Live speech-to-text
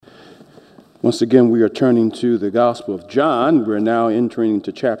Once again, we are turning to the Gospel of John. We're now entering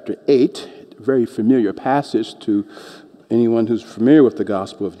into chapter 8, a very familiar passage to anyone who's familiar with the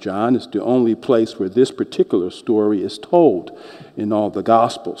Gospel of John. It's the only place where this particular story is told in all the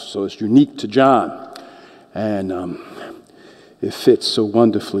Gospels, so it's unique to John, and it fits so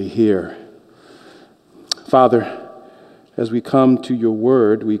wonderfully here. Father, as we come to your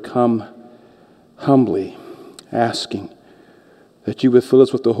word, we come humbly asking that you would fill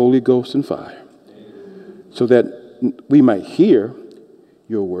us with the Holy Ghost and fire, so that we might hear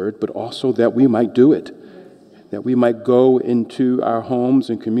your word, but also that we might do it, that we might go into our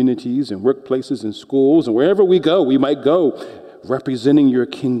homes and communities and workplaces and schools, and wherever we go, we might go representing your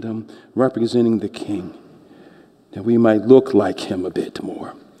kingdom, representing the King, that we might look like him a bit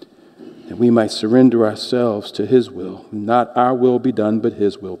more, that we might surrender ourselves to his will. Not our will be done, but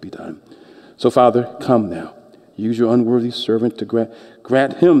his will be done. So, Father, come now. Use your unworthy servant to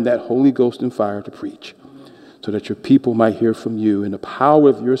grant him that Holy Ghost and fire to preach, so that your people might hear from you in the power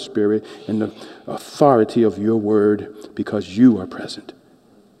of your Spirit and the authority of your word, because you are present.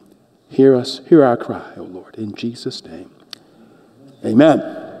 Hear us, hear our cry, O Lord, in Jesus' name. Amen.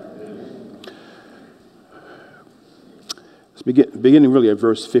 Let's beginning really at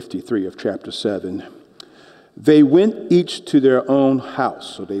verse 53 of chapter 7. They went each to their own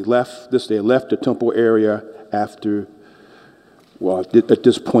house. So they left the temple area at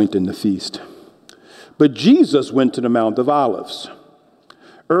this point in the feast. But Jesus went to the Mount of Olives.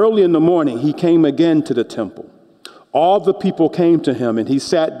 Early in the morning, he came again to the temple. All the people came to him, and he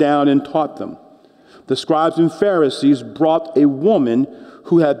sat down and taught them. The scribes and Pharisees brought a woman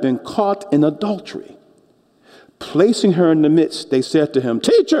who had been caught in adultery. Placing her in the midst, they said to him,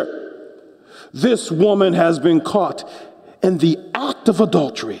 "Teacher, this woman has been caught in the act of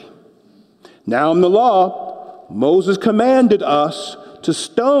adultery. Now in the law, Moses commanded us to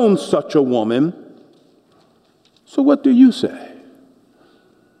stone such a woman. So what do you say?"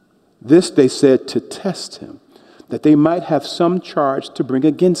 This they said to test him, that they might have some charge to bring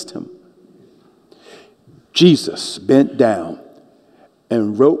against him. Jesus bent down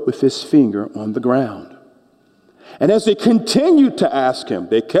and wrote with his finger on the ground. And as they continued to ask him,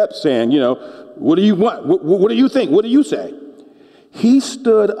 they kept saying, "What do you want? What do you think? What do you say?" He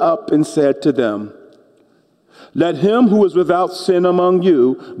stood up and said to them, "Let him who is without sin among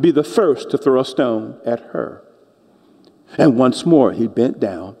you be the first to throw a stone at her." And once more he bent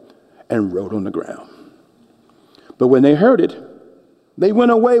down and wrote on the ground. But when they heard it, they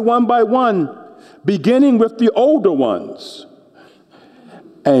went away one by one, beginning with the older ones.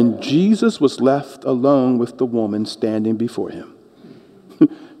 And Jesus was left alone with the woman standing before him.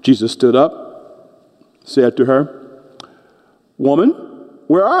 Jesus stood up, said to her, "Woman,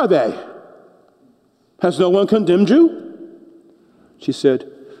 where are they? Has no one condemned you?" She said,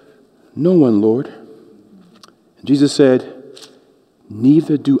 "No one, Lord." And Jesus said,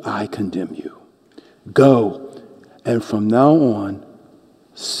 "Neither do I condemn you. Go, and from now on,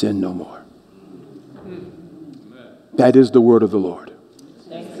 sin no more." That is the word of the Lord.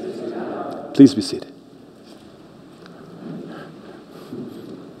 Please be seated.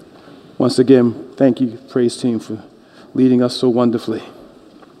 Once again, thank you, praise team, for leading us so wonderfully.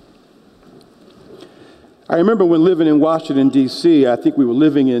 I remember when living in Washington, D.C., I think we were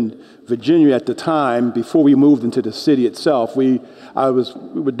living in Virginia at the time before we moved into the city itself. I was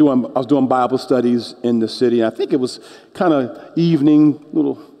doing Bible studies in the city, and I think it was kind of evening, a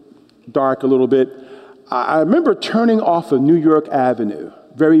little dark a little bit. I remember turning off of New York Avenue,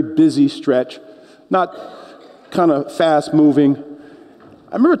 very busy stretch, not kind of fast moving.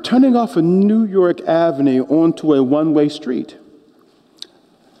 I remember turning off of New York Avenue onto a one-way street.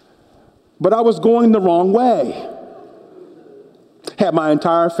 But I was going the wrong way. Had my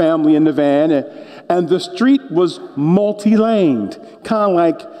entire family in the van, and the street was multi-laned, kind of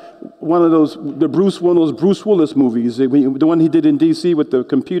like one of those Bruce Willis movies, the one he did in D.C. with the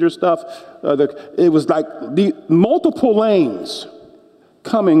computer stuff. It was like the multiple lanes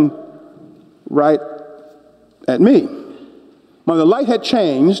coming right at me. Now, the light had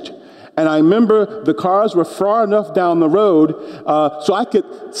changed, and I remember the cars were far enough down the road so I could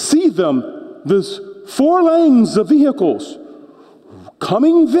see them. There's 4 lanes of vehicles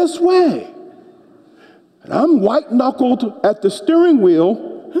coming this way. And I'm white-knuckled at the steering wheel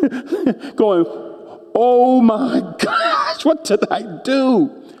going, "Oh my gosh, what did I do?"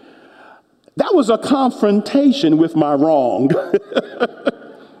 That was a confrontation with my wrong.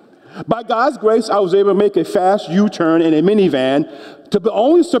 By God's grace, I was able to make a fast U-turn in a minivan, to be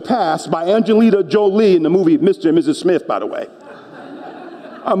only surpassed by Angelina Jolie in the movie Mr. and Mrs. Smith, by the way.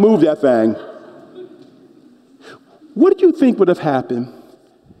 I moved that thing. What do you think would have happened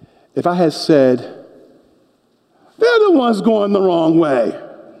if I had said, they're the ones going the wrong way.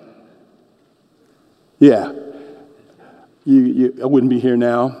 Yeah, I wouldn't be here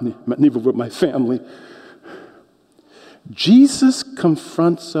now, neither would my family. Jesus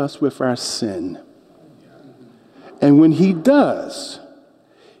confronts us with our sin. And when he does,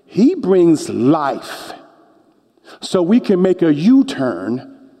 he brings life so we can make a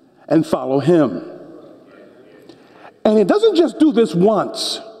U-turn and follow him. And it doesn't just do this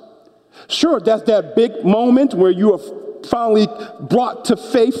once. Sure, that's that big moment where you are finally brought to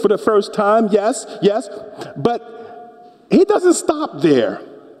faith for the first time. Yes. But he doesn't stop there.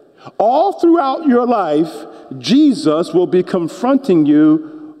 All throughout your life, Jesus will be confronting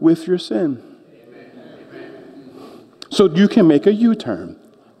you with your sin. So you can make a U-turn,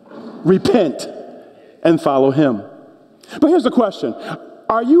 repent, and follow him. But here's the question.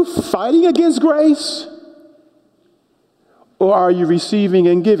 Are you fighting against grace? Or are you receiving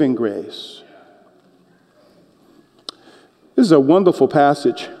and giving grace? This is a wonderful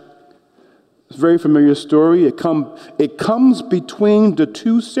passage. It's a very familiar story. It comes between the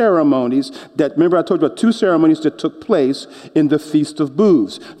two ceremonies that, remember I told you about two ceremonies that took place in the Feast of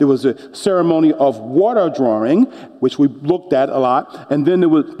Booths. There was a ceremony of water drawing, which we looked at a lot, and then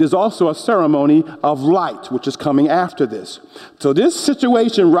there's also a ceremony of light, which is coming after this. So this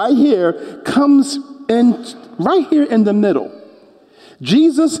situation right here comes in right here in the middle.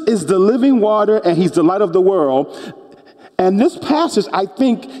 Jesus is the living water and he's the light of the world. And this passage, I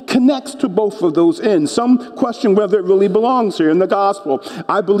think, connects to both of those ends. Some question whether it really belongs here in the gospel.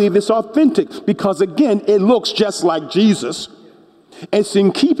 I believe it's authentic because, again, it looks just like Jesus. It's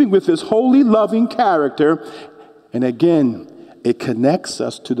in keeping with his holy, loving character. And again, it connects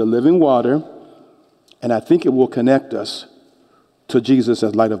us to the living water. And I think it will connect us to Jesus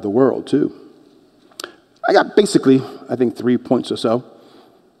as light of the world, too. I got basically, I think, 3 points or so.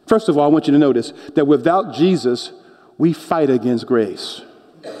 First of all, I want you to notice that without Jesus, we fight against grace.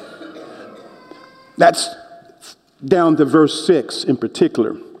 That's down to verse 6 in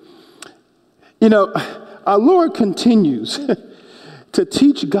particular. You know, our Lord continues to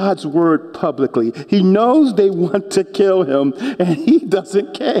teach God's word publicly. He knows they want to kill him, and he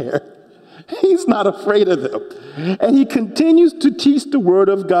doesn't care. He's not afraid of them. And he continues to teach the word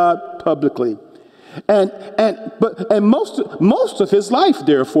of God publicly. And most of his life,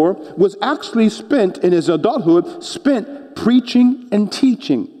 therefore, was actually spent in his adulthood, spent preaching and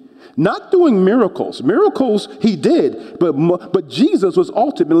teaching, not doing miracles. Miracles he did, but Jesus was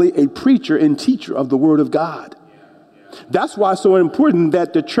ultimately a preacher and teacher of the word of God. That's why it's so important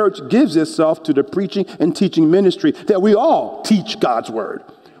that the church gives itself to the preaching and teaching ministry, that we all teach God's word.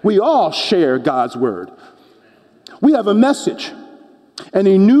 We all share God's word. We have a message and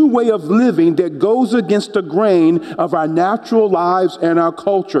a new way of living that goes against the grain of our natural lives and our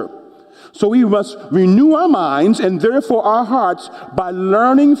culture. So we must renew our minds and therefore our hearts by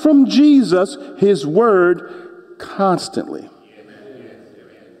learning from Jesus, his word, constantly.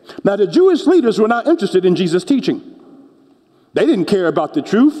 Now, the Jewish leaders were not interested in Jesus' teaching. They didn't care about the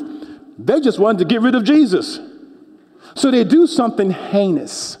truth. They just wanted to get rid of Jesus. So they do something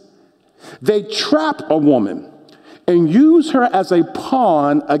heinous. They trap a woman and use her as a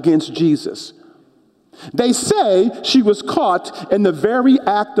pawn against Jesus. They say she was caught in the very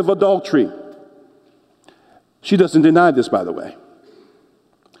act of adultery. She doesn't deny this, by the way.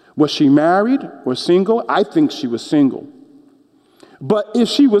 Was she married or single? I think she was single. But if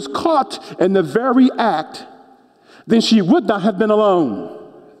she was caught in the very act, then she would not have been alone.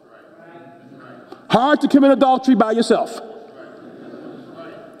 Hard to commit adultery by yourself.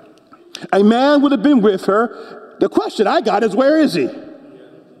 A man would have been with her. The question I got is, where is he?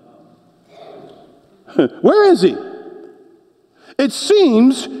 Where is he? It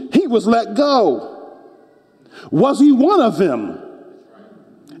seems he was let go. Was he one of them?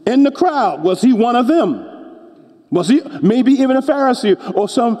 In the crowd, was he one of them? Was he maybe even a Pharisee or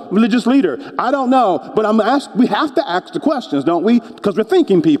some religious leader? I don't know, but we have to ask the questions, don't we? Because we're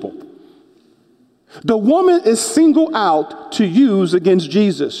thinking people. The woman is singled out to use against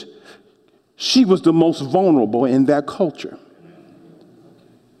Jesus. She was the most vulnerable in that culture.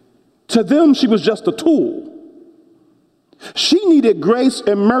 To them, she was just a tool. She needed grace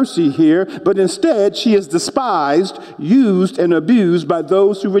and mercy here, but instead she is despised, used, and abused by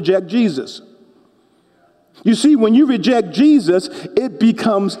those who reject Jesus. You see, when you reject Jesus, it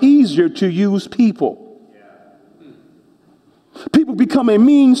becomes easier to use people. People become a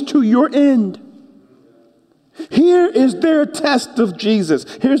means to your end. Here is their test of Jesus.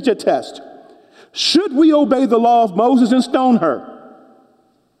 Here's their test. Should we obey the law of Moses and stone her?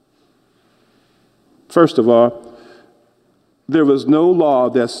 First of all, there was no law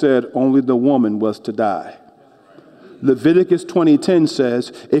that said only the woman was to die. Leviticus 20:10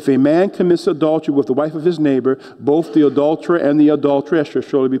 says, if a man commits adultery with the wife of his neighbor, both the adulterer and the adulteress shall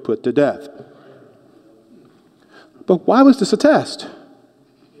surely be put to death. But why was this a test?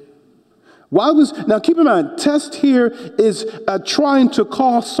 Now keep in mind, test here is trying to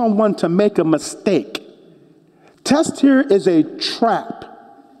cause someone to make a mistake. Test here is a trap.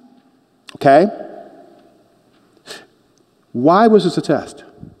 Okay? Why was this a test?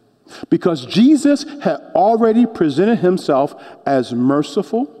 Because Jesus had already presented himself as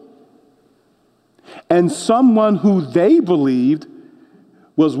merciful and someone who they believed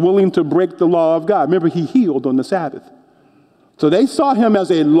was willing to break the law of God. Remember, he healed on the Sabbath. So they saw him as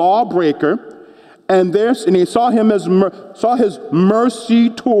a lawbreaker, and they saw him as saw his mercy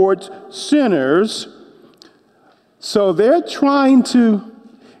towards sinners. So they're trying to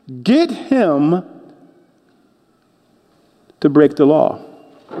get him to break the law.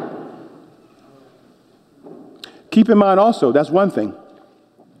 Keep in mind also, that's one thing.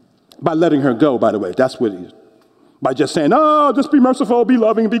 By letting her go, by the way, that's what it is. By just saying, oh, just be merciful, be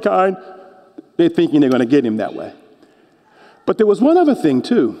loving, be kind. They're thinking they're going to get him that way. But there was one other thing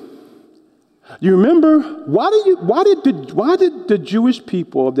too. You remember, why did the Jewish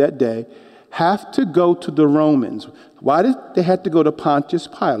people of that day have to go to the Romans? Why did they have to go to Pontius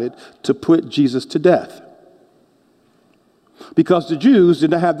Pilate to put Jesus to death? Because the Jews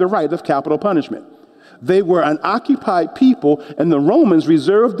did not have the right of capital punishment. They were an occupied people, and the Romans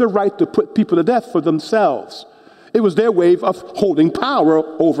reserved the right to put people to death for themselves. It was their way of holding power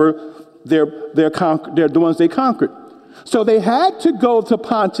over the ones they conquered. So they had to go to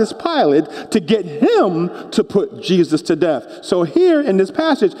Pontius Pilate to get him to put Jesus to death. So here in this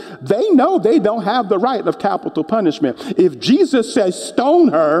passage, they know they don't have the right of capital punishment. If Jesus says stone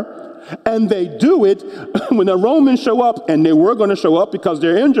her, and they do it, when the Romans show up, and they were going to show up because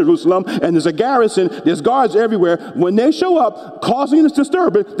they're in Jerusalem, and there's a garrison, there's guards everywhere. When they show up, causing this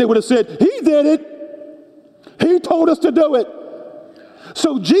disturbance, they would have said, he did it. He told us to do it.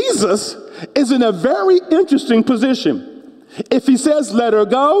 So Jesus is in a very interesting position. If he says, let her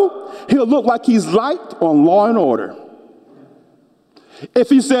go, he'll look like he's light on Law and Order. If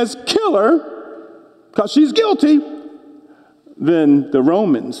he says, kill her, because she's guilty, then the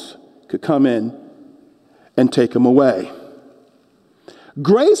Romans could come in and take him away.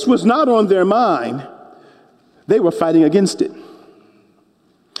 Grace was not on their mind. They were fighting against it.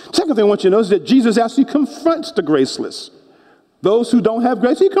 Second thing I want you to know is that Jesus actually confronts the graceless. Those who don't have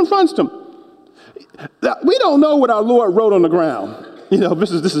grace, he confronts them. We don't know what our Lord wrote on the ground. You know,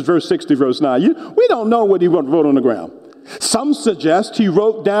 this is verse 60, verse 9. We don't know what he wrote on the ground. Some suggest he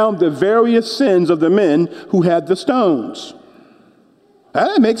wrote down the various sins of the men who had the stones.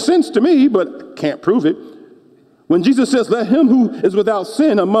 That makes sense to me, but can't prove it. When Jesus says, let him who is without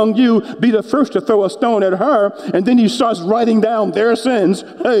sin among you be the first to throw a stone at her, and then he starts writing down their sins,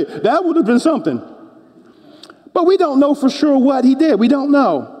 hey, that would have been something. But we don't know for sure what he did. We don't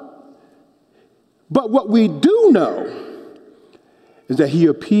know. But what we do know is that he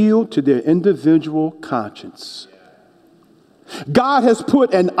appealed to their individual conscience. God has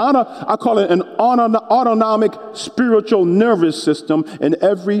put an autonomic spiritual nervous system in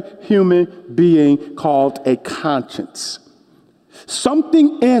every human being called a conscience.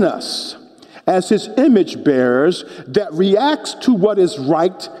 Something in us as his image bearers that reacts to what is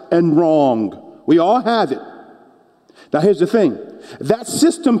right and wrong. We all have it. Now here's the thing. That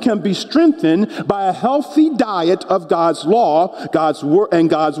system can be strengthened by a healthy diet of God's law, God's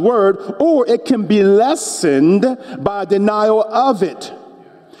word, or it can be lessened by denial of it.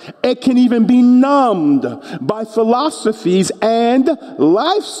 It can even be numbed by philosophies and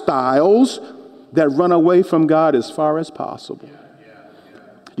lifestyles that run away from God as far as possible.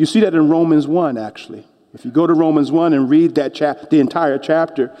 You see that in Romans 1, actually. If you go to Romans 1 and read that the entire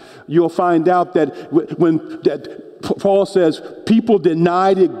chapter, you'll find out that Paul says people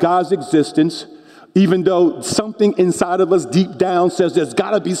denied God's existence, even though something inside of us deep down says there's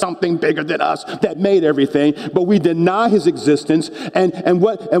got to be something bigger than us that made everything, but we deny his existence. And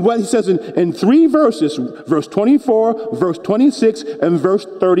what he says in three verses, verse 24, verse 26, and verse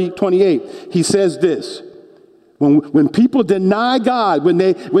 28, he says this. When people deny God, when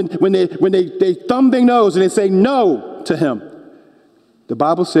they thumb their nose and they say no to him, the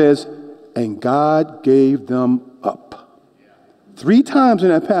Bible says, and God gave them up. 3 times in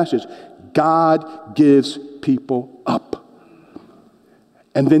that passage, God gives people up.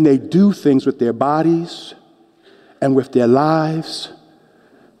 And then they do things with their bodies and with their lives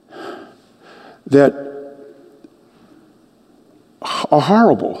that are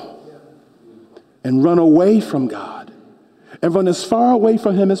horrible and run away from God and run as far away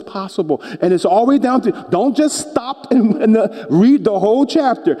from him as possible. And it's all the way down to, don't just stop and read the whole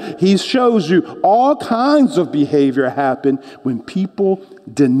chapter. He shows you all kinds of behavior happen when people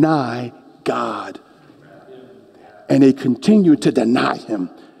deny God. And they continue to deny him.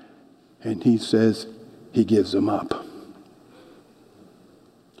 And he says he gives them up.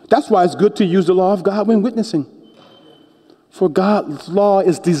 That's why it's good to use the law of God when witnessing. For God's law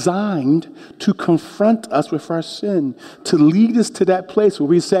is designed to confront us with our sin, to lead us to that place where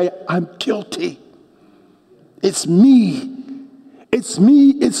we say, I'm guilty. It's me. It's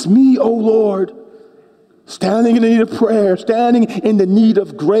me. It's me, oh Lord. Standing in the need of prayer, standing in the need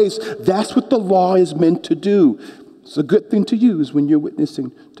of grace. That's what the law is meant to do. It's a good thing to use when you're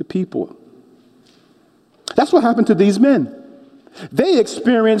witnessing to people. That's what happened to these men. They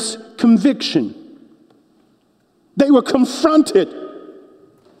experienced conviction. They were confronted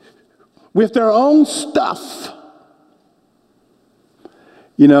with their own stuff.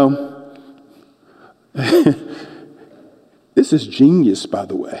 You know, this is genius, by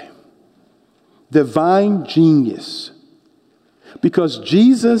the way. Divine genius. Because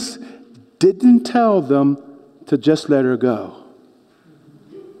Jesus didn't tell them to just let her go.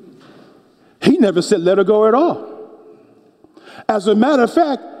 He never said let her go at all. As a matter of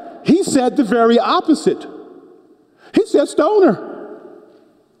fact, he said the very opposite. He said stone her.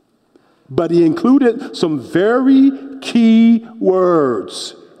 But he included some very key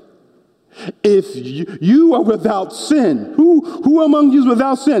words. If you are without sin, who among you is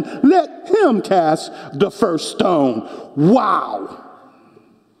without sin? Let him cast the first stone. Wow.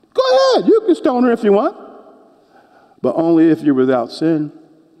 Go ahead, you can stone her if you want. But only if you're without sin.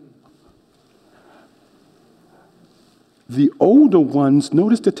 The older ones,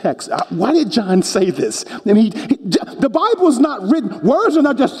 notice the text. Why did John say this? I mean, the Bible is not written. Words are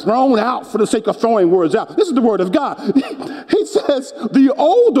not just thrown out for the sake of throwing words out. This is the word of God. He says the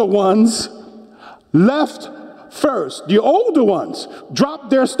older ones left first. The older ones dropped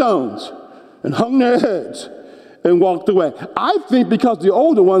their stones and hung their heads and walked away. I think because the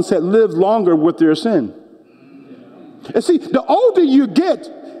older ones had lived longer with their sin. And see, the older you get,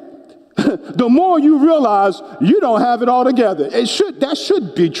 the more you realize you don't have it all together. That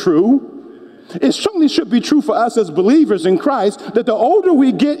should be true. It certainly should be true for us as believers in Christ, that the older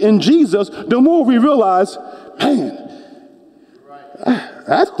we get in Jesus, the more we realize, man,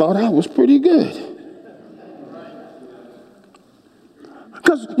 I thought I was pretty good.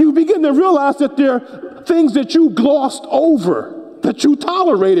 Because you begin to realize that there are things that you glossed over, that you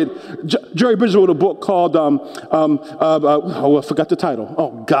tolerated. Jerry Bridges wrote a book called, I forgot the title.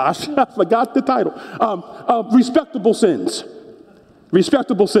 Oh, gosh, I forgot the title. Respectable Sins.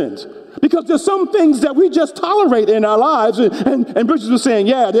 Respectable Sins. Because there's some things that we just tolerate in our lives, and Bridges was saying,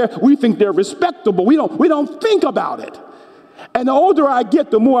 yeah, we think they're respectable. We don't think about it. And the older I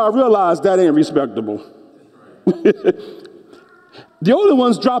get, the more I realize that ain't respectable. The older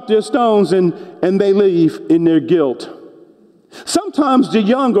ones drop their stones and they leave in their guilt. Sometimes the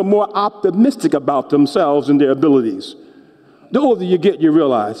young are more optimistic about themselves and their abilities. The older you get, you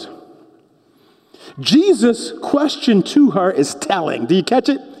realize. Jesus' question to her is telling. Do you catch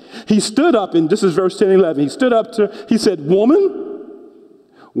it? He stood up, and this is verse 10 and 11. He stood up to her. He said, "Woman,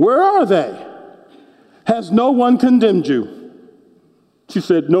 where are they? Has no one condemned you?" She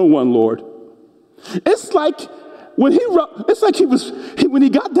said, "No one, Lord." It's like when when he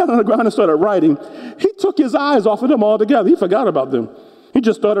got down on the ground and started writing, he took his eyes off of them altogether. He forgot about them. He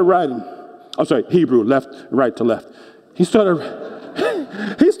just started writing. I'm sorry, Hebrew, right to left. He started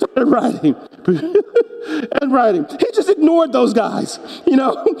writing and writing. He just ignored those guys. You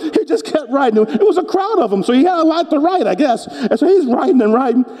know, he just kept writing. It was a crowd of them, so he had a lot to write, I guess. And so he's writing and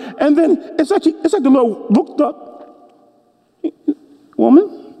writing. And then it's like the Lord looked up.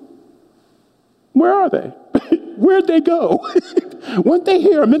 "Woman, where are they? Where'd they go? Weren't they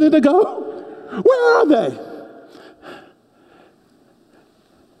here a minute ago? Where are they?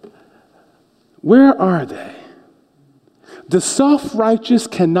 Where are they?" The self-righteous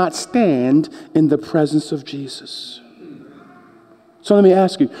cannot stand in the presence of Jesus. So let me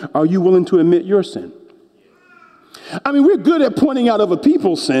ask you, are you willing to admit your sin? I mean, we're good at pointing out other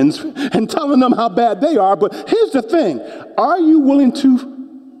people's sins and telling them how bad they are, but here's the thing. Are you willing to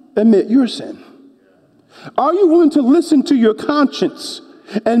admit your sin? Are you willing to listen to your conscience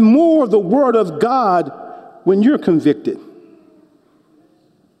and more the word of God when you're convicted?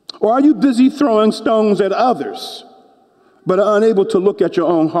 Or are you busy throwing stones at others, but are unable to look at your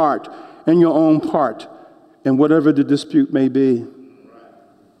own heart and your own part in whatever the dispute may be?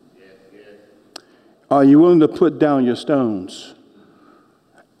 Are you willing to put down your stones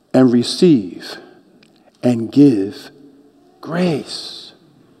and receive and give grace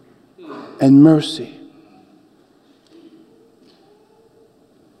and mercy.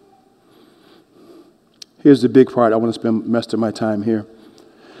 Here's the big part. I want to spend the rest of my time here.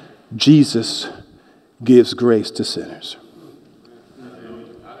 Jesus gives grace to sinners.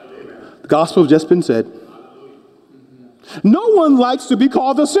 The gospel has just been said. No one likes to be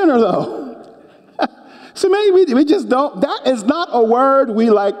called a sinner, though. So maybe we just don't. That is not a word we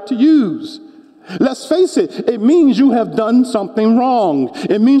like to use. Let's face it. It means you have done something wrong.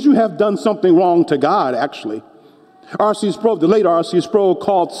 It means you have done something wrong to God, actually. R.C. Sproul, the late R.C. Sproul,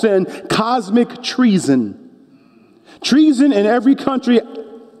 called sin cosmic treason. Treason in every country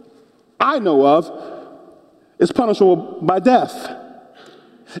I know of is punishable by death.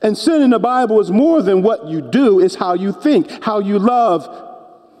 And sin in the Bible is more than what you do, it's how you think, how you love,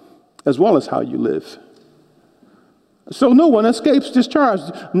 as well as how you live. So no one escapes discharge.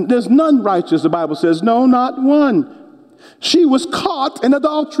 There's none righteous, the Bible says. No, not one. She was caught in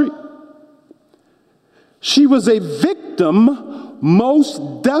adultery. She was a victim,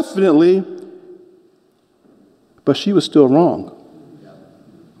 most definitely, but she was still wrong.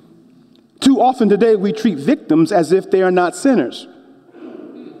 Too often today we treat victims as if they are not sinners.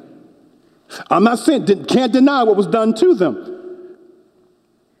 I'm not saying, can't deny what was done to them.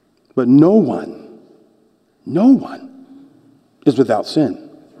 But no one is without sin.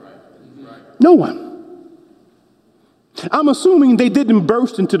 No one. I'm assuming they didn't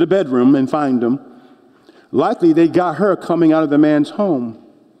burst into the bedroom and find him. Likely they got her coming out of the man's home.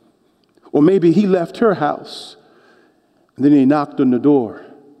 Or maybe he left her house. And then he knocked on the door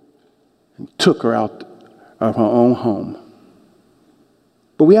and took her out of her own home.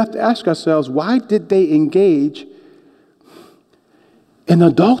 But we have to ask ourselves, why did they engage in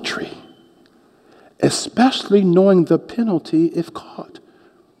adultery? Especially knowing the penalty if caught.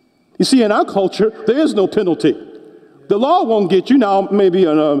 You see, in our culture, there is no penalty. The law won't get you. Now, maybe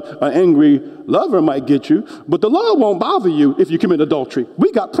an angry lover might get you, but the law won't bother you if you commit adultery.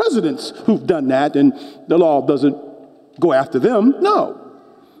 We got presidents who've done that, and the law doesn't go after them. No.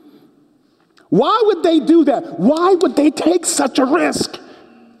 Why would they do that? Why would they take such a risk?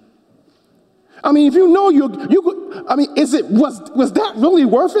 I mean, if you know was that really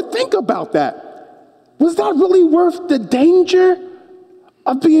worth it? Think about that. Was that really worth the danger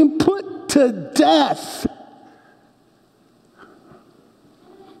of being put to death?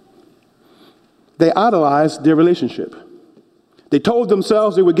 They idolized their relationship. They told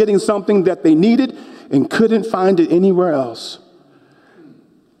themselves they were getting something that they needed and couldn't find it anywhere else.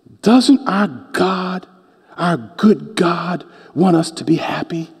 Doesn't our God, our good God, want us to be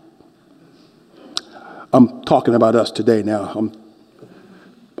happy? I'm talking about us today now.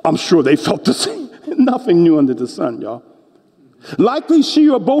 I'm sure they felt the same. Nothing new under the sun, y'all. Likely she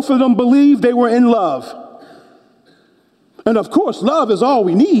or both of them believed they were in love. And of course, love is all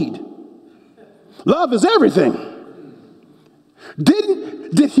we need. Love is everything.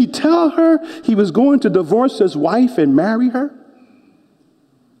 Did he tell her he was going to divorce his wife and marry her?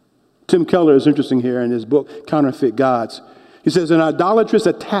 Tim Keller is interesting here in his book, Counterfeit Gods. He says, an idolatrous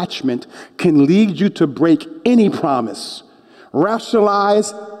attachment can lead you to break any promise,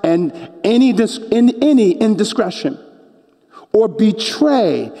 rationalize any indiscretion, or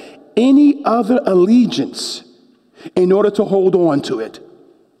betray any other allegiance in order to hold on to it.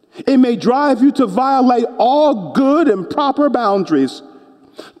 It may drive you to violate all good and proper boundaries.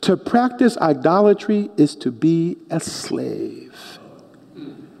 To practice idolatry is to be a slave.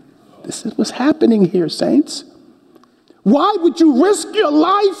 This is what's happening here, saints. Why would you risk your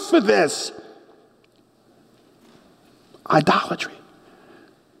life for this? Idolatry.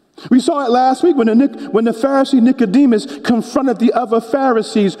 We saw it last week when the Pharisee Nicodemus confronted the other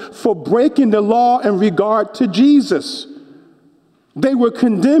Pharisees for breaking the law in regard to Jesus. They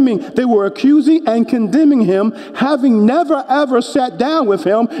were accusing and condemning him, having never ever sat down with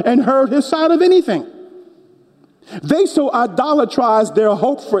him and heard his side of anything. They so idolatrized their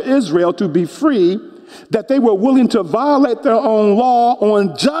hope for Israel to be free that they were willing to violate their own law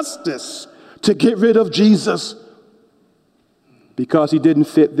on justice to get rid of Jesus because he didn't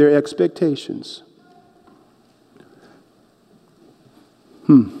fit their expectations.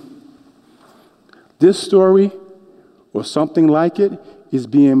 This story, or something like it, is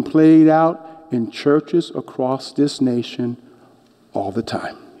being played out in churches across this nation all the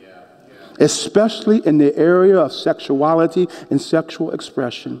time. Especially in the area of sexuality and sexual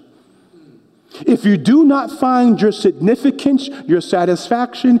expression. If you do not find your significance, your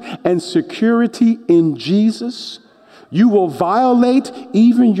satisfaction, and security in Jesus, you will violate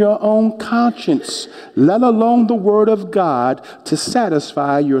even your own conscience, let alone the Word of God, to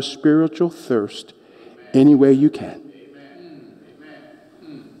satisfy your spiritual thirst any way you can.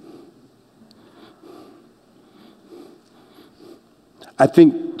 I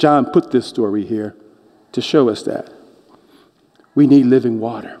think John put this story here to show us that we need living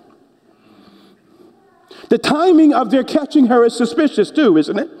water. The timing of their catching her is suspicious too,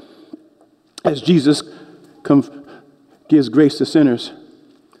 isn't it? As Jesus gives grace to sinners.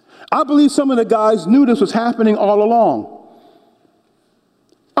 I believe some of the guys knew this was happening all along.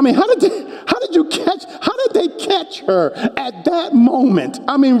 I mean, how did they catch her at that moment?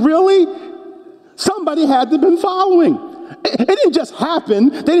 I mean, really? Somebody had to have been following. It didn't just happen.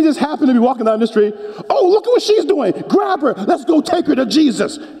 They didn't just happen to be walking down the street. Oh, look at what she's doing. Grab her. Let's go take her to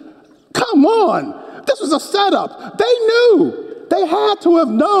Jesus. Come on. This was a setup. They knew. They had to have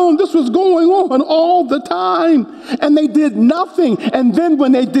known this was going on all the time. And they did nothing. And then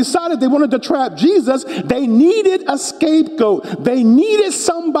when they decided they wanted to trap Jesus, they needed a scapegoat. They needed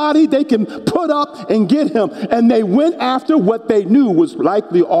somebody they can put up and get him. And they went after what they knew was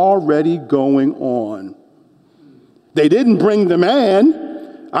likely already going on. They didn't bring the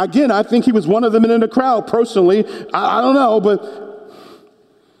man. Again, I think he was one of them in the crowd personally. I don't know, but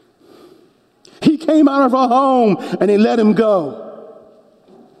he came out of her home and they let him go.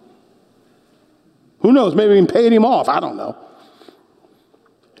 Who knows? Maybe he paid him off. I don't know.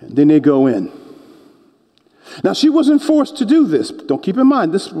 And then they go in. Now, she wasn't forced to do this. Don't keep in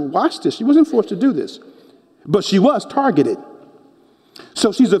mind, watch this. She wasn't forced to do this. But she was targeted.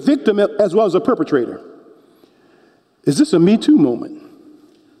 So she's a victim as well as a perpetrator. Is this a Me Too moment?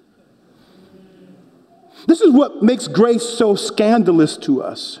 This is what makes grace so scandalous to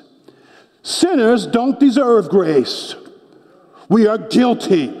us. Sinners don't deserve grace. We are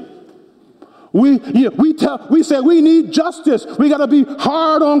guilty. We say we need justice. We got to be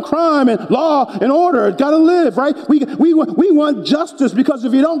hard on crime and law and order. Got to live, right? We want justice, because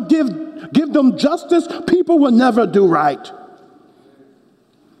if you don't give them justice, people will never do right.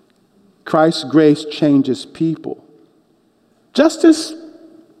 Christ's grace changes people. Justice,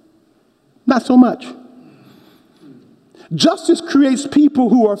 not so much. Justice creates people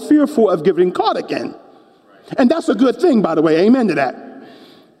who are fearful of getting caught again. And that's a good thing, by the way. Amen to that.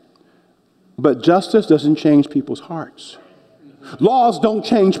 But justice doesn't change people's hearts. Laws don't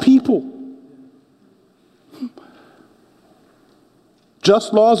change people.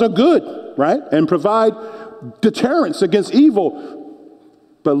 Just laws are good, right? And provide deterrence against evil.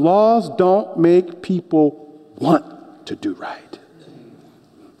 But laws don't make people want to do right.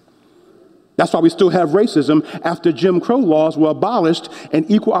 That's why we still have racism after Jim Crow laws were abolished and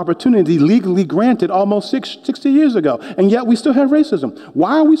equal opportunity legally granted almost 60 years ago. And yet we still have racism.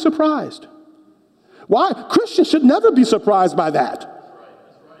 Why are we surprised? Why? Christians should never be surprised by that.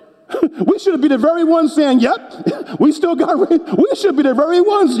 We should be the very ones saying, yep, we still got racism. We should be the very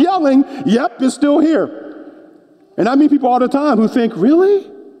ones yelling, yep, it's still here. And I meet people all the time who think, really?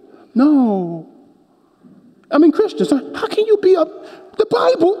 No. I mean, Christians, how can you be the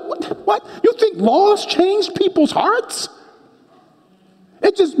Bible? What? You think laws changed people's hearts?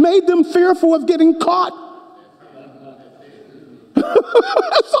 It just made them fearful of getting caught.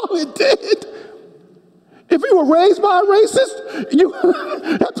 That's all it did. If you were raised by a racist,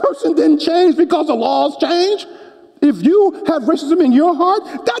 that person didn't change because the laws changed. If you have racism in your heart,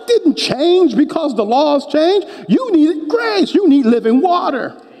 that didn't change because the laws changed. You need grace. You need living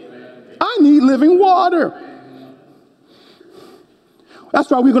water. I need living water. That's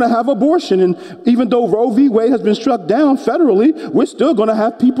why we're going to have abortion. And even though Roe v. Wade has been struck down federally, we're still going to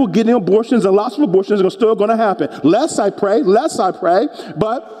have people getting abortions, and lots of abortions are still going to happen. Less I pray,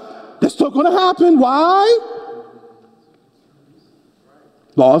 but it's still going to happen. Why?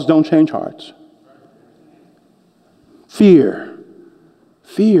 Laws don't change hearts. Fear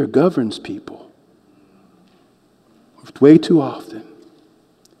governs people way too often.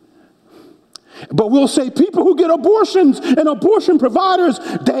 But we'll say people who get abortions and abortion providers,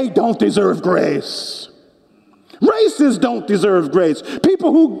 they don't deserve grace. Racists don't deserve grace.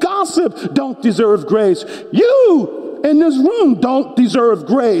 People who gossip don't deserve grace. You in this room don't deserve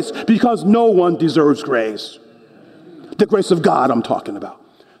grace, because no one deserves grace. The grace of God I'm talking about.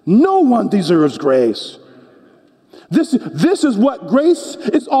 No one deserves grace. This is what grace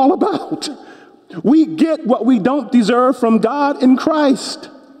is all about. We get what we don't deserve from God in Christ.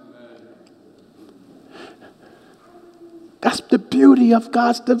 That's the beauty of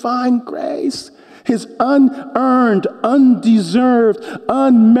God's divine grace. His unearned, undeserved,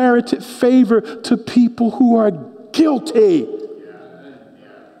 unmerited favor to people who are guilty.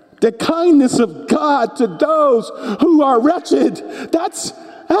 The kindness of God to those who are wretched. That's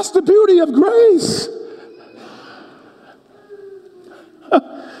the beauty of grace.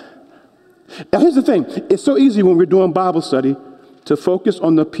 Now here's the thing. It's so easy when we're doing Bible study to focus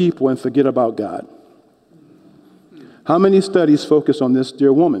on the people and forget about God. How many studies focus on this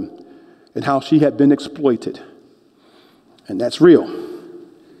dear woman and how she had been exploited? And that's real.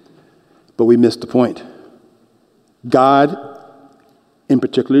 But we missed the point. God, in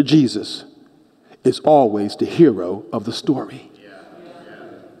particular Jesus, is always the hero of the story.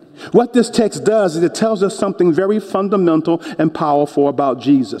 What this text does is it tells us something very fundamental and powerful about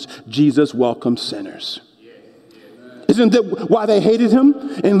Jesus. Jesus welcomes sinners. Isn't that why they hated him?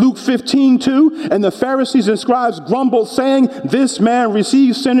 In Luke 15:2, and the Pharisees and scribes grumbled, saying, "This man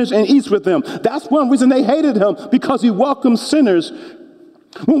receives sinners and eats with them." That's one reason they hated him, because he welcomes sinners.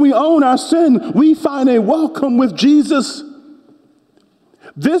 When we own our sin, we find a welcome with Jesus.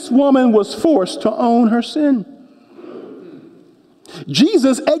 This woman was forced to own her sin.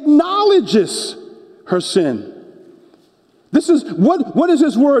 Jesus acknowledges her sin. This is what is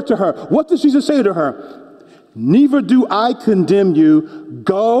his word to her? What does Jesus say to her? "Neither do I condemn you.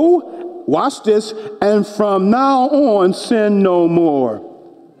 Go," watch this, "and from now on sin no more."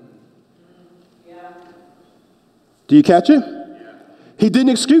 Yeah. Do you catch it? Yeah. He didn't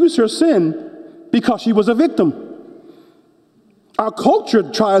excuse her sin because she was a victim. Our culture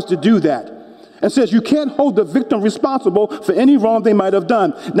tries to do that and says you can't hold the victim responsible for any wrong they might have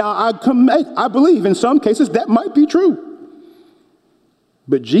done. Now, I believe in some cases that might be true.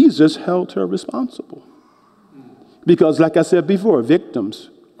 But Jesus held her responsible. Because, like I said before,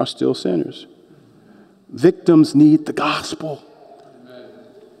 victims are still sinners. Victims need the gospel.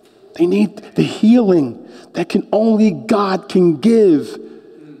 They need the healing that only God can give.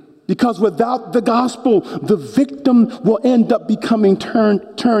 Because without the gospel, the victim will end up becoming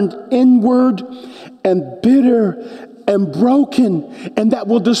turned inward and bitter and broken, and that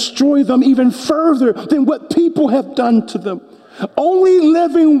will destroy them even further than what people have done to them. Only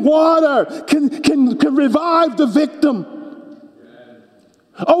living water can revive the victim.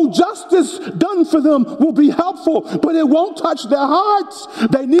 Oh, justice done for them will be helpful, but it won't touch their hearts.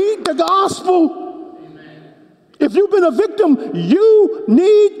 They need the gospel. If you've been a victim, you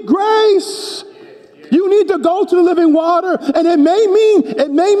need grace. You need to go to the living water. And it may mean,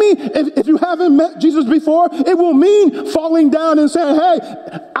 if you haven't met Jesus before, it will mean falling down and saying, "Hey,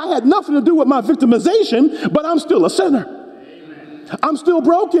 I had nothing to do with my victimization, but I'm still a sinner. I'm still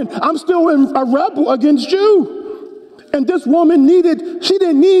broken. I'm still a rebel against you." And this woman she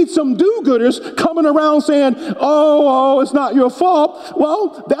didn't need some do-gooders coming around saying, oh, it's not your fault.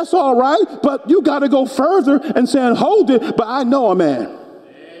 Well, that's all right, but you got to go further and saying, hold it, but I know a man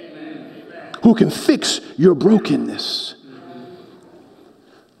who can fix your brokenness.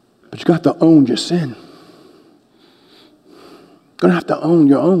 But you got to own your sin. You're going to have to own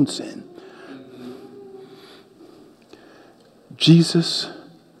your own sin. Jesus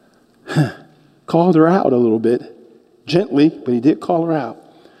called her out a little bit, gently, but he did call her out.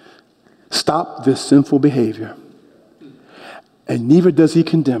 Stop this sinful behavior. And neither does he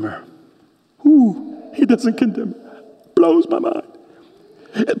condemn her. He doesn't condemn her. Blows my mind.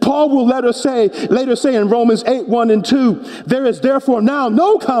 Paul will later say in Romans 8:1-2, "There is therefore now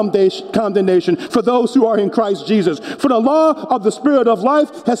no condemnation for those who are in Christ Jesus. For the law of the Spirit of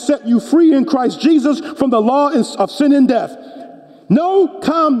life has set you free in Christ Jesus from the law of sin and death." No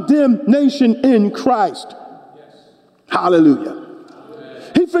condemnation in Christ. Yes. Hallelujah. Amen.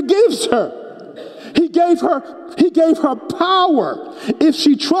 He forgives her. He gave her power, if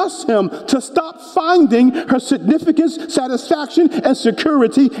she trusts him, to stop finding her significance, satisfaction, and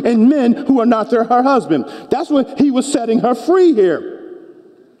security in men who are not her husband. That's what he was setting her free here.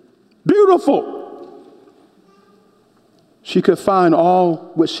 Beautiful. She could find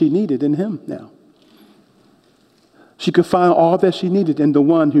all what she needed in him now. She could find all that she needed in the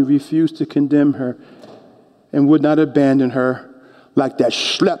one who refused to condemn her and would not abandon her like that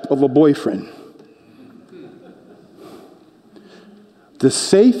schlep of a boyfriend. The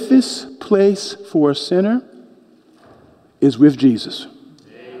safest place for a sinner is with Jesus.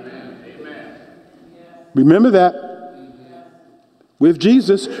 Amen. Remember that. With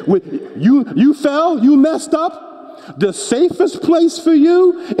Jesus, you fell, you messed up. The safest place for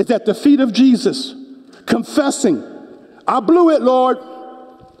you is at the feet of Jesus, confessing, "I blew it, Lord."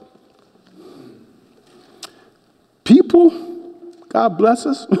 People, God bless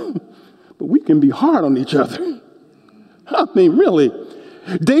us, but we can be hard on each other. I mean, really.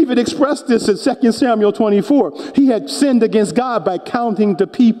 David expressed this in 2 Samuel 24. He had sinned against God by counting the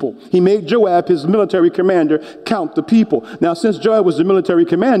people. He made Joab, his military commander, count the people. Now, since Joab was the military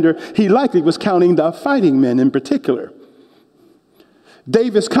commander, he likely was counting the fighting men in particular.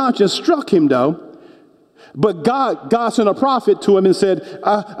 David's conscience struck him, though. But God sent a prophet to him and said,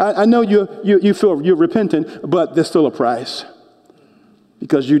 I know you feel you're repentant, but there's still a price.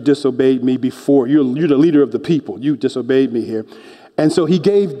 because you disobeyed me before. You're the leader of the people. You disobeyed me here. And so he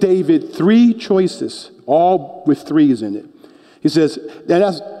gave David 3 choices, all with 3s in it. He says, and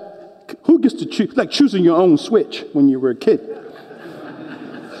that's, who gets to choose? Like choosing your own switch when you were a kid.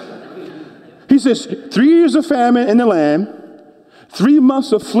 He says, 3 years of famine in the land, 3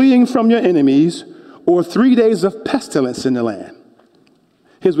 months of fleeing from your enemies, or 3 days of pestilence in the land.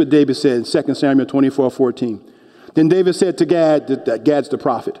 Here's what David said in 2 Samuel 24:14. Then David said to Gad, Gad's the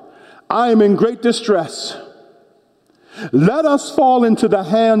prophet, I am in great distress. Let us fall into the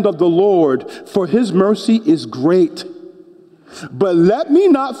hand of the Lord, for his mercy is great. But let me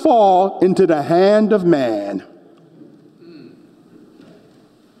not fall into the hand of man.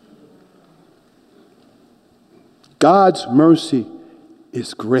 God's mercy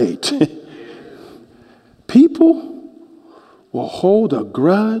is great. People will hold a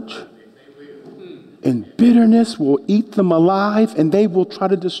grudge, and bitterness will eat them alive, and they will try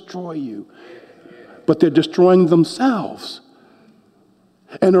to destroy you. But they're destroying themselves.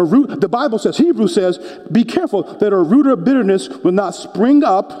 And the Bible says, Hebrews says, be careful that a root of bitterness will not spring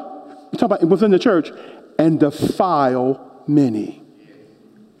up, we're talking about within the church, and defile many.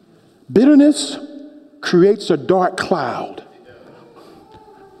 Bitterness creates a dark cloud.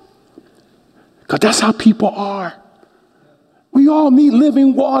 Because that's how people are. We all need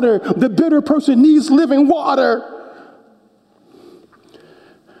living water. The bitter person needs living water.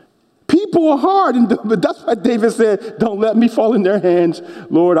 People are hard, but that's why David said, don't let me fall in their hands.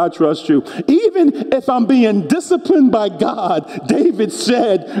 Lord, I trust you. Even if I'm being disciplined by God, David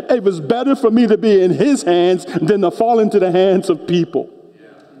said it was better for me to be in his hands than to fall into the hands of people.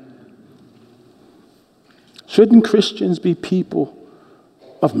 Shouldn't Christians be people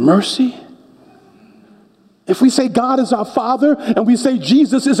of mercy? If we say God is our Father and we say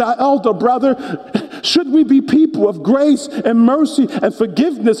Jesus is our elder brother, should we be people of grace and mercy and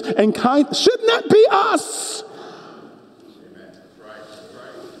forgiveness and kindness? Shouldn't that be us? Amen.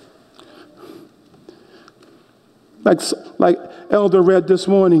 Right. Like Elder read this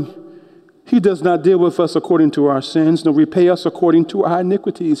morning, he does not deal with us according to our sins, nor repay us according to our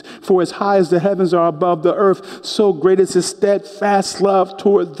iniquities. For as high as the heavens are above the earth, so great is his steadfast love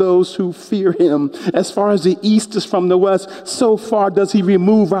toward those who fear him. As far as the east is from the west, so far does he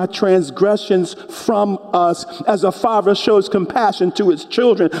remove our transgressions from us. As a father shows compassion to his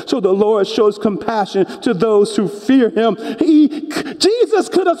children, so the Lord shows compassion to those who fear him. Jesus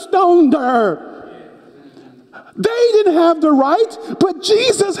could have stoned her. They didn't have the right, but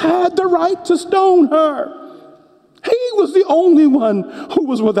Jesus had the right to stone her. He was the only one who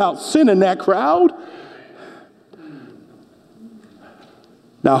was without sin in that crowd.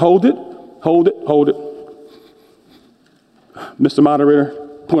 Now hold it. Mr. Moderator,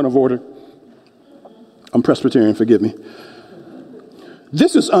 point of order. I'm Presbyterian, forgive me.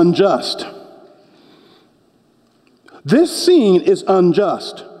 This is unjust. This scene is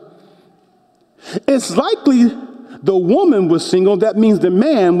unjust. It's likely the woman was single. That means the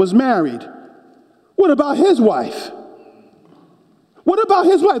man was married. What about his wife? What about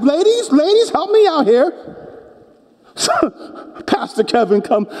his wife? Ladies, help me out here. Pastor Kevin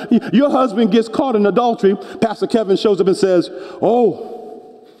come. Your husband gets caught in adultery. Pastor Kevin shows up and says,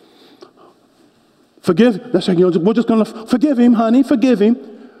 oh, forgive. That's right, we're just going to forgive him, honey. Forgive him.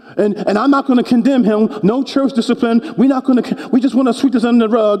 And I'm not going to condemn him. No church discipline. We just want to sweep this under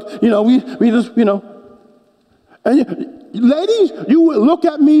the rug. We just. And ladies, you would look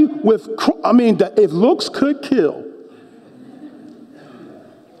at me with, if looks could kill.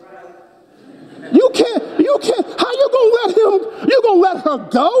 You can't, how you gonna let her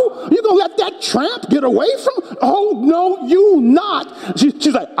go? You gonna let that tramp get away from? Oh, no, you not. She's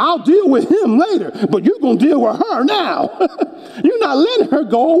like, I'll deal with him later, but you're gonna deal with her now. You're not letting her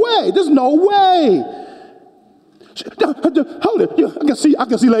go away. There's no way. Hold it. I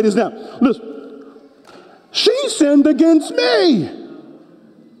can see ladies now. Listen, she sinned against me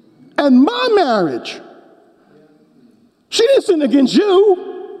and my marriage. She didn't sin against you.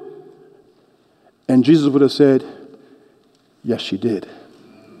 And Jesus would have said, yes, she did.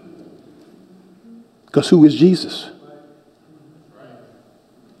 Because who is Jesus?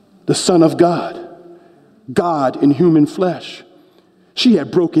 The Son of God. God in human flesh. She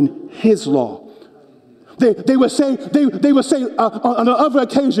had broken his law. They would say on another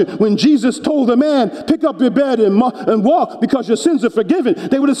occasion when Jesus told the man, pick up your bed and walk because your sins are forgiven.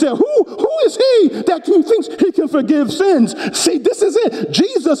 They would have said, who is he that thinks he can forgive sins? See, this is it.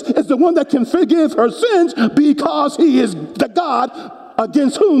 Jesus is the one that can forgive her sins because he is the God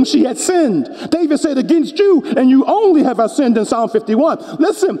against whom she had sinned. David said, against you, and you only have I sinned in Psalm 51.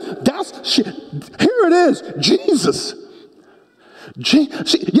 Listen, here it is, Jesus.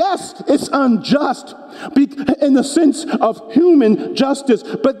 Yes, it's unjust in the sense of human justice,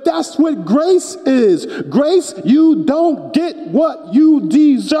 but that's what grace is. Grace, you don't get what you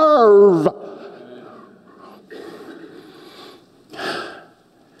deserve.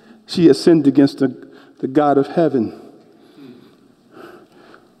 She has sinned against the God of heaven.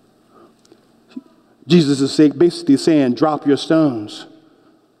 Jesus is basically saying, drop your stones.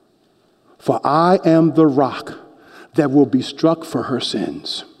 For I am the rock that will be struck for her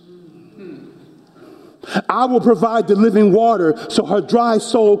sins. I will provide the living water so her dry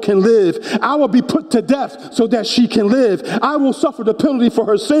soul can live. I will be put to death so that she can live. I will suffer the penalty for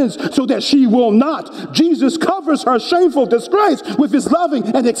her sins so that she will not. Jesus covers her shameful disgrace with his loving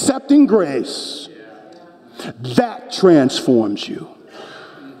and accepting grace. That transforms you.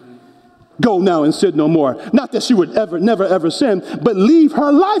 Go now and sin no more. Not that she would never, ever sin, but leave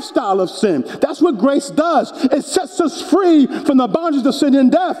her lifestyle of sin. That's what grace does. It sets us free from the bondage of sin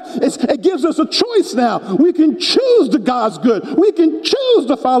and death. It gives us a choice now. We can choose the God's good. We can choose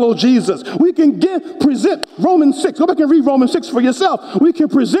to follow Jesus. We can present Romans 6. Go back and read Romans 6 for yourself. We can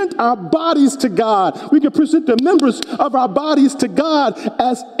present our bodies to God. We can present the members of our bodies to God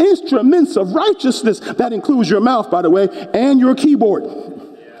as instruments of righteousness. That includes your mouth, by the way, and your keyboard.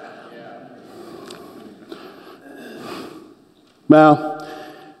 Now,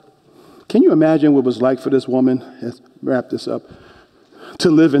 can you imagine what it was like for this woman, let's wrap this up, to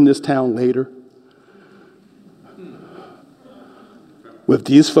live in this town later with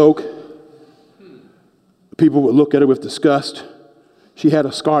these folk? People would look at her with disgust. She had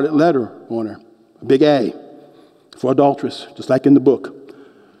a scarlet letter on her, a big A, for adulteress, just like in the book.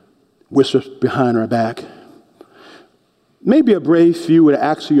 Whispers behind her back. Maybe a brave few would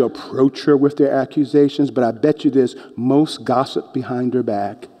actually approach her with their accusations, but I bet you there's most gossip behind her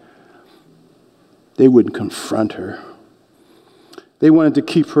back. They wouldn't confront her. They wanted to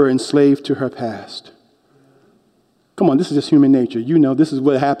keep her enslaved to her past. Come on, this is just human nature. You know, this is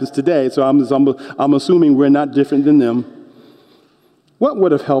what happens today, so I'm assuming we're not different than them. What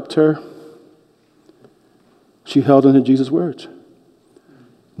would have helped her? She held on to Jesus' words.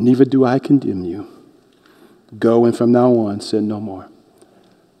 Neither do I condemn you. Go, and from now on, sin no more.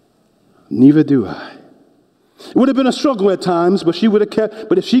 Neither do I. It would have been a struggle at times, but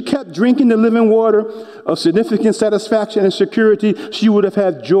if she kept drinking the living water of significant satisfaction and security, she would have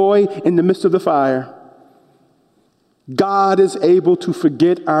had joy in the midst of the fire. God is able to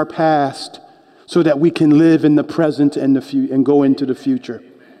forget our past so that we can live in the present and go into the future.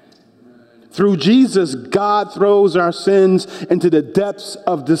 Through Jesus, God throws our sins into the depths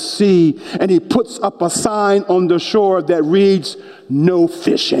of the sea, and he puts up a sign on the shore that reads, "No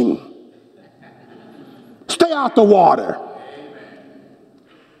fishing." Stay out the water.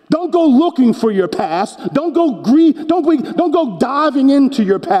 Don't go looking for your past. Don't go diving into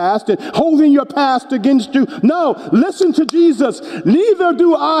your past and holding your past against you. No, listen to Jesus. Neither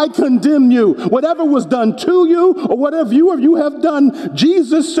do I condemn you. Whatever was done to you or whatever you have done,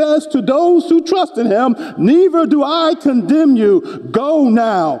 Jesus says to those who trust in him, neither do I condemn you. Go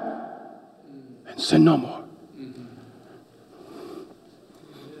now and sin no more.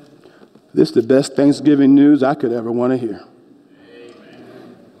 This is the best Thanksgiving news I could ever want to hear.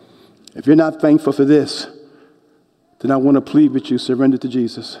 If you're not thankful for this, then I want to plead with you, surrender to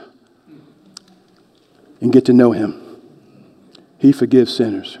Jesus and get to know him. He forgives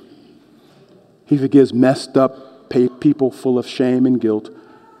sinners. He forgives messed up people full of shame and guilt.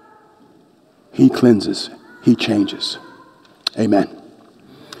 He cleanses. He changes. Amen.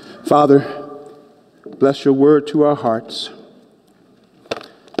 Father, bless your word to our hearts.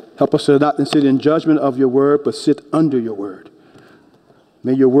 Help us to not sit in judgment of your word, but sit under your word.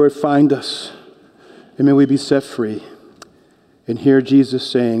 May your word find us, and may we be set free. And hear Jesus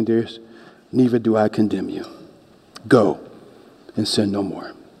saying, neither do I condemn you. Go and sin no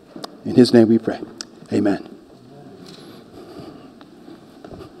more. In his name we pray. Amen.